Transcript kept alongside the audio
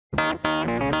Hey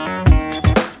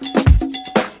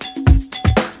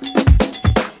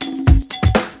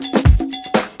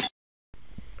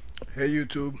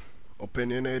YouTube,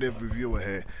 OpinionativeReviewer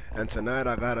here, and tonight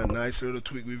I got a nice little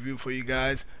tweak review for you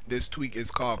guys. This tweak is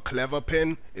called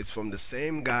CleverPin. It's from the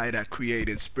same guy that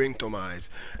created Springtomize.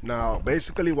 Now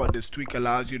basically what this tweak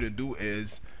allows you to do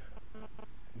is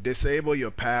disable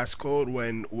your passcode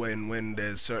when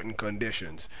there's certain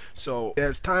conditions. So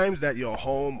there's times that you're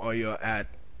home or you're at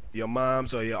your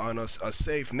mom's or you're on a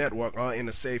safe network or in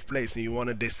a safe place and you want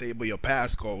to disable your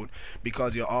passcode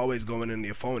because you're always going in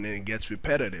your phone and it gets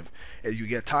repetitive and you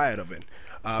get tired of it.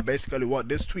 Basically what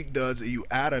this tweak does is you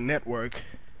add a network,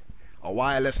 a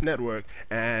wireless network,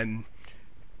 and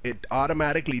it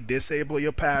automatically disable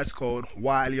your passcode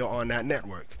while you're on that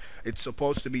network. It's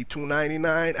supposed to be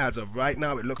 $2.99. As of right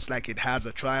now, it looks like it has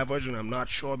a trial version. I'm not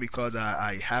sure because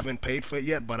I haven't paid for it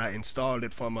yet, but I installed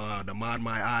it from the Mod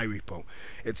My Eye repo.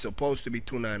 It's supposed to be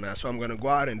 $2.99, so I'm gonna go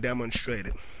out and demonstrate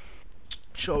it,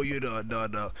 show you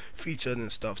the features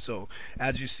and stuff. So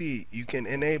as you see, you can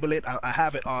enable it. I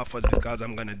have it off because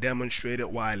I'm gonna demonstrate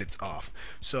it while it's off.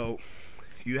 So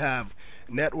you have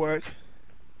network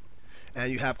and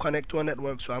you have connect to a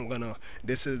network. So I'm gonna,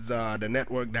 this is the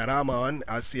network that I'm on.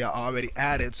 I see I already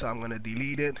added, so I'm gonna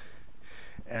delete it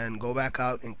and go back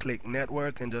out and click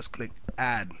network and just click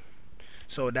add.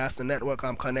 So that's the network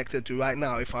I'm connected to right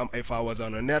now. If I was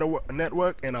on a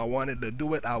network and I wanted to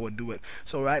do it, I would do it.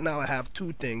 So right now I have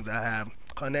two things. I have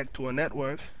connect to a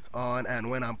network on and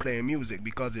when I'm playing music,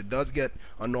 because it does get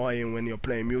annoying when you're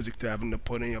playing music to having to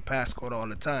put in your passcode all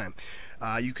the time.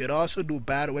 You could also do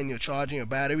battery when you're charging your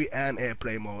battery and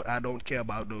airplay mode. I don't care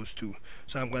about those two.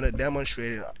 So I'm going to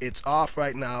demonstrate it. It's off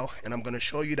right now and I'm going to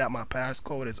show you that my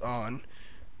passcode is on.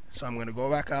 So I'm going to go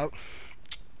back out,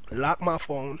 lock my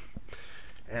phone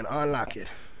and unlock it.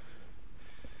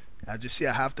 As you see,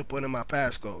 I have to put in my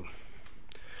passcode.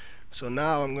 So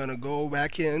now I'm going to go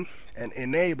back in and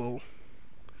enable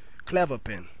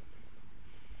CleverPin.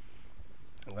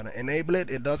 I'm going to enable it.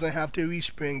 It doesn't have to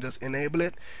respring, just enable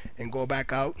it and go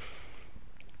back out.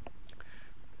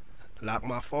 Lock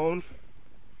my phone.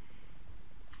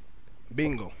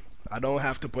 Bingo. I don't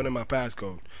have to put in my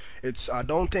passcode. I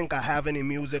don't think I have any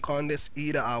music on this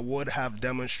either. I would have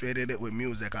demonstrated it with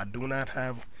music. I do not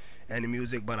have any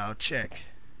music, but I'll check.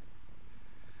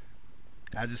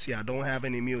 As you see, I don't have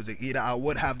any music either. I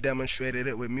would have demonstrated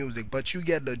it with music, but you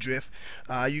get the drift.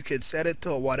 You could set it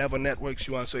to whatever networks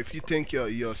you want. So if you think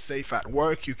you're safe at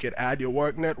work, you could add your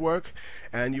work network,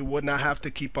 and you would not have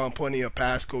to keep on putting your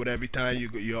passcode every time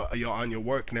you're on your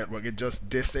work network. It just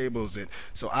disables it.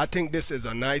 So I think this is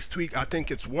a nice tweak. I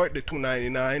think it's worth the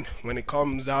 $2.99. When it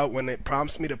comes out, when it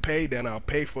prompts me to pay, then I'll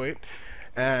pay for it.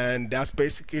 And that's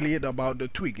basically it about the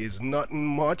tweak. It's nothing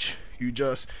much. You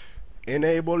just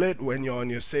enable it when you're on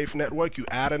your safe network. You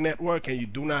add a network and you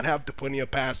do not have to put in your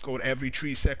passcode every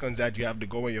 3 seconds that you have to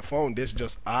go on your phone. This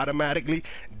just automatically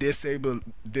disables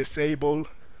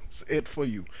it for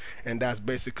you, and that's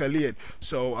basically it.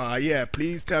 So yeah,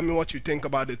 please tell me what you think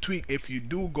about the tweak. If you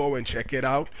do, go and check it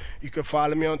out. You can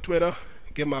follow me on Twitter,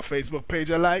 give my Facebook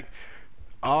page a like.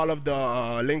 All of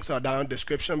the links are down in the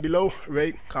description below.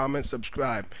 Rate, comment,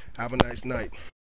 subscribe. Have a nice night.